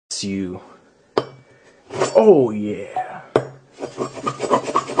bless you. Oh yeah.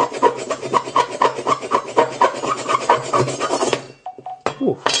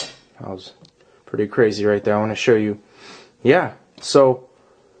 Whew. That was pretty crazy right there. I want to show you. Yeah, so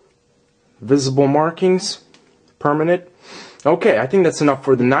visible markings, permanent. Okay, I think that's enough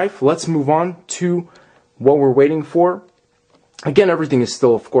for the knife. Let's move on to what we're waiting for. Again, everything is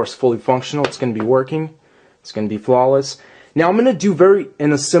still, of course, fully functional. It's going to be working. It's going to be flawless. Now, I'm going to do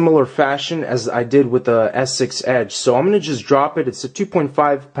in a similar fashion as I did with the S6 Edge. So I'm going to just drop it. It's a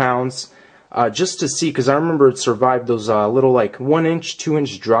 2.5 pounds, just to see, because I remember it survived those little like 1-inch,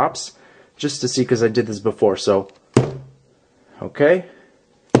 2-inch drops, just to see, because I did this before. So, okay.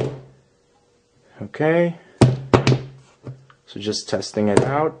 Okay. So just testing it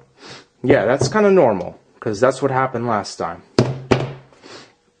out. Yeah, that's kind of normal, because that's what happened last time.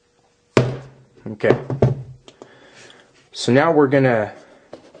 Okay. So now we're going to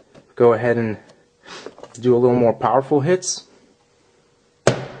go ahead and do a little more powerful hits.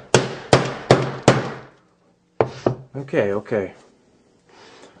 Okay.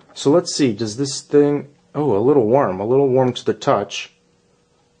 So let's see, does this thing... Oh, a little warm to the touch.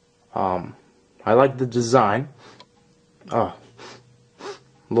 I like the design. A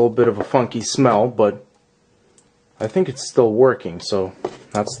little bit of a funky smell, but I think it's still working, so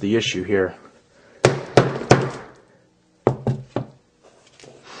that's the issue here.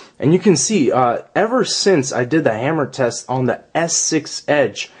 And you can see, ever since I did the hammer test on the S6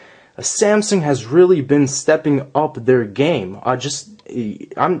 Edge, Samsung has really been stepping up their game.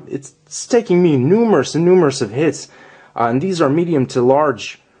 It's taking me numerous of hits, and these are medium to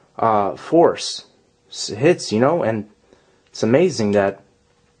large force hits, you know, and it's amazing that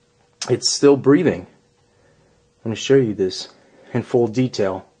it's still breathing. I'm going to show you this in full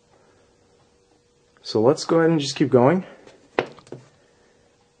detail. So let's go ahead and just keep going.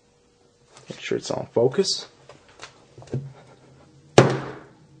 Make sure it's on focus.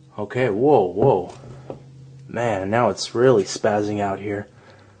 Okay, whoa. Man, now it's really spazzing out here.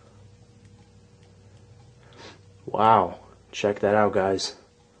 Wow, check that out, guys.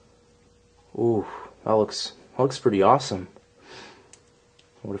 Ooh, that looks pretty awesome.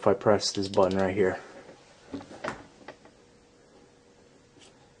 What if I press this button right here?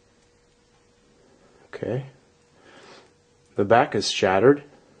 Okay. The back is shattered.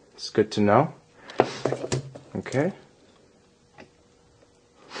 It's good to know. Okay.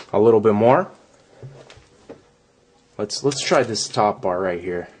 A little bit more. Let's try this top bar right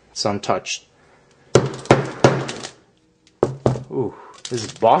here. It's untouched. Ooh,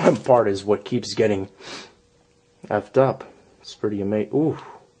 this bottom part is what keeps getting effed up. It's pretty amazing. Ooh.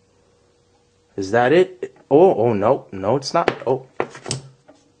 Is that it? Oh no, it's not. Oh.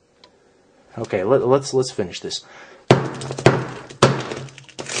 Okay, let's finish this.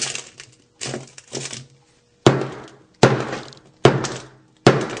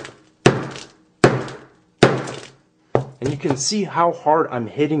 And you can see how hard I'm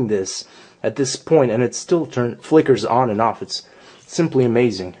hitting this at this point, and it still flickers on and off. It's simply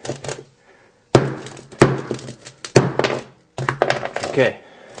amazing. Okay.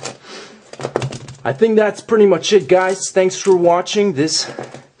 I think that's pretty much it, guys. Thanks for watching. This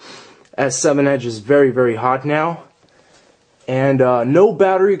S7 Edge is very hot now. And no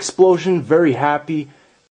battery explosion. Very happy.